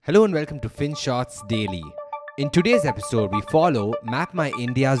Hello and welcome to FinShots Daily. In today's episode, we follow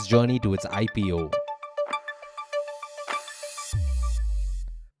MapMyIndia's journey to its IPO.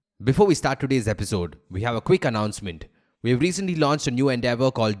 Before we start today's episode, we have a quick announcement. We have recently launched a new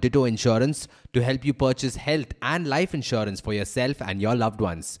endeavor called Ditto Insurance to help you purchase health and life insurance for yourself and your loved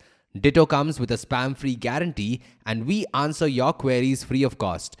ones. Ditto comes with a spam-free guarantee and we answer your queries free of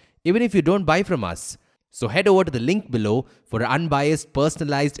cost, even if you don't buy from us. So head over to the link below for unbiased,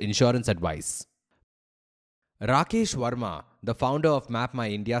 personalized insurance advice. Rakesh Verma, the founder of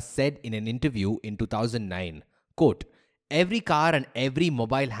MapMyIndia, said in an interview in 2009, quote, "Every car and every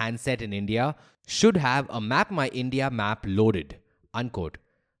mobile handset in India should have a MapMyIndia map loaded," unquote.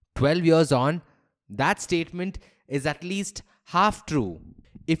 12 years on, that statement is at least half true.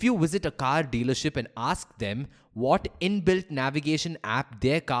 If you visit a car dealership and ask them what inbuilt navigation app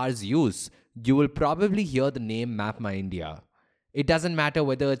their cars use, you will probably hear the name MapMyIndia. It doesn't matter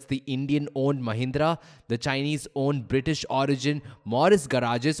whether it's the Indian-owned Mahindra, the Chinese-owned British origin Morris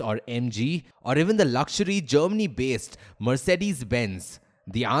Garages or MG, or even the luxury Germany-based Mercedes-Benz.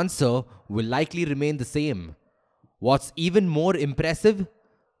 The answer will likely remain the same. What's even more impressive?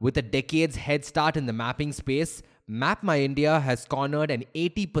 With a decade's head start in the mapping space, MapMyIndia has cornered an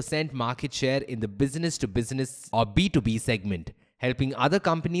 80% market share in the business-to-business or B2B segment, helping other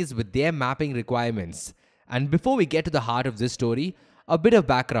companies with their mapping requirements. And before we get to the heart of this story, a bit of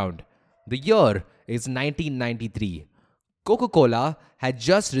background. The year is 1993. Coca-Cola had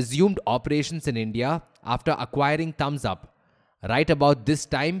just resumed operations in India after acquiring Thumbs Up. Right about this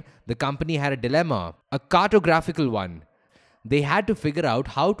time, the company had a dilemma, a cartographical one. They had to figure out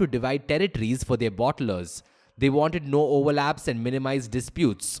how to divide territories for their bottlers. They wanted no overlaps and minimize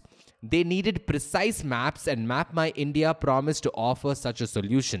disputes. They needed precise maps, and MapMyIndia promised to offer such a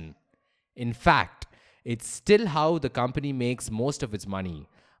solution. In fact, it's still how the company makes most of its money,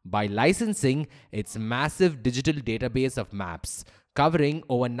 by licensing its massive digital database of maps, covering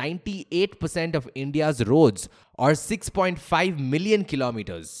over 98% of India's roads or 6.5 million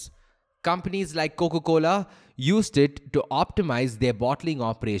kilometers. Companies like Coca-Cola used it to optimize their bottling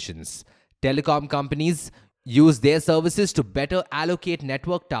operations. Telecom companies use their services to better allocate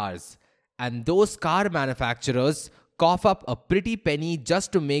network towers. And those car manufacturers cough up a pretty penny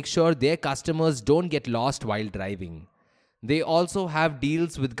just to make sure their customers don't get lost while driving. They also have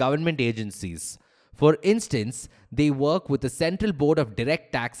deals with government agencies. For instance, they work with the Central Board of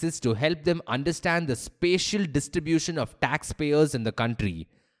Direct Taxes to help them understand the spatial distribution of taxpayers in the country.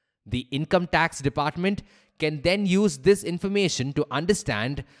 The Income Tax Department can then use this information to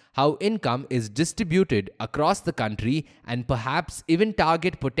understand how income is distributed across the country and perhaps even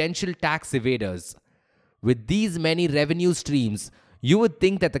target potential tax evaders. With these many revenue streams, you would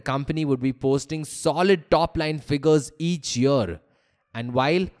think that the company would be posting solid top-line figures each year. And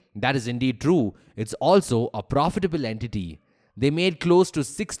while that is indeed true, it's also a profitable entity. They made close to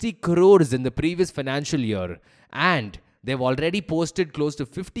 60 crores in the previous financial year, and they've already posted close to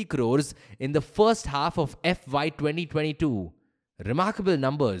 50 crores in the first half of FY 2022. Remarkable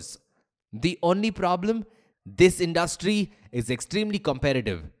numbers. The only problem? This industry is extremely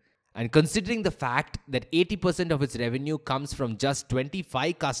competitive. And considering the fact that 80% of its revenue comes from just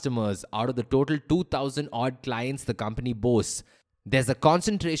 25 customers out of the total 2,000 odd clients the company boasts, there's a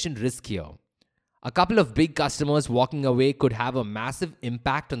concentration risk here. A couple of big customers walking away could have a massive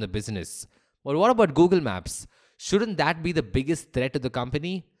impact on the business. But what about Google Maps? Shouldn't that be the biggest threat to the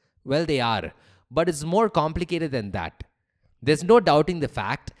company? Well, they are, but it's more complicated than that. There's no doubting the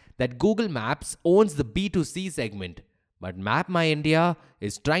fact that Google Maps owns the B2C segment, but MapMyIndia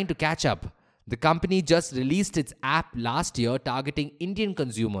is trying to catch up. The company just released its app last year targeting Indian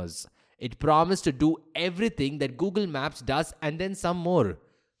consumers. It promised to do everything that Google Maps does and then some more.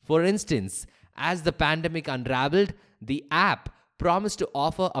 For instance, as the pandemic unraveled, the app promised to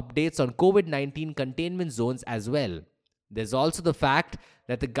offer updates on COVID-19 containment zones as well. There's also the fact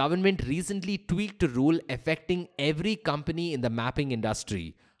that the government recently tweaked a rule affecting every company in the mapping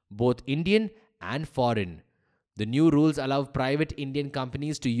industry, both Indian and foreign. The new rules allow private Indian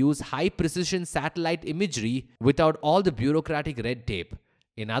companies to use high-precision satellite imagery without all the bureaucratic red tape.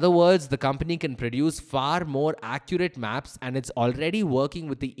 In other words, the company can produce far more accurate maps, and it's already working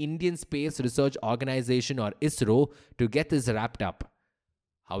with the Indian Space Research Organization or ISRO to get this wrapped up.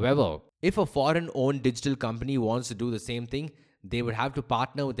 However, if a foreign-owned digital company wants to do the same thing, they would have to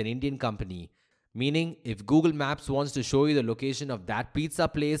partner with an Indian company. Meaning, if Google Maps wants to show you the location of that pizza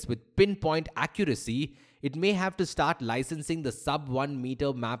place with pinpoint accuracy, it may have to start licensing the sub-1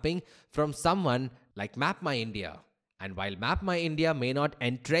 meter mapping from someone like MapMyIndia. And while MapMyIndia may not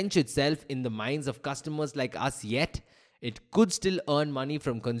entrench itself in the minds of customers like us yet, it could still earn money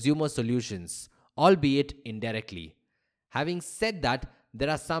from consumer solutions, albeit indirectly. Having said that, there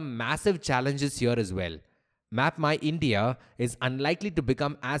are some massive challenges here as well. MapMyIndia is unlikely to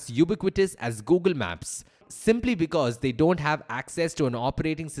become as ubiquitous as Google Maps simply because they don't have access to an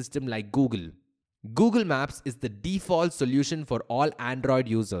operating system like Google. Google Maps is the default solution for all Android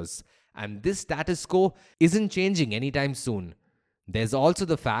users, and this status quo isn't changing anytime soon. There's also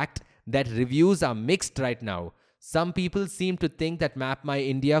the fact that reviews are mixed right now. Some people seem to think that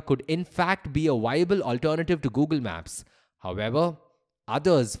MapMyIndia could in fact be a viable alternative to Google Maps. However,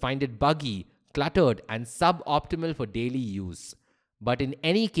 others find it buggy, cluttered, and suboptimal for daily use. But in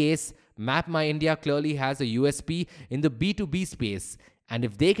any case, MapMyIndia clearly has a USP in the B2B space, and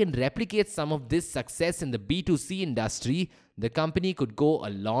if they can replicate some of this success in the B2C industry, the company could go a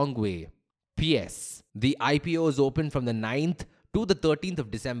long way. PS. The IPO is open from the 9th to the 13th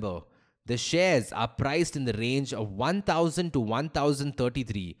of December. The shares are priced in the range of 1,000 to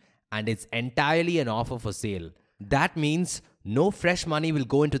 1,033, and it's entirely an offer for sale. That means no fresh money will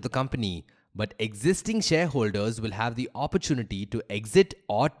go into the company, but existing shareholders will have the opportunity to exit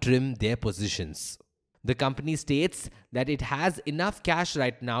or trim their positions. The company states that it has enough cash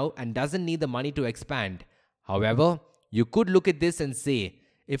right now and doesn't need the money to expand. However, you could look at this and say,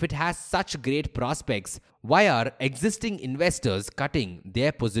 if it has such great prospects, why are existing investors cutting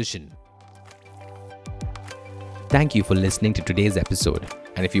their position? Thank you for listening to today's episode.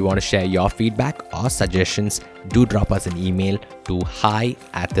 And if you want to share your feedback or suggestions, do drop us an email to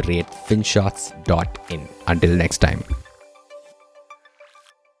hi@finshots.in. Until next time.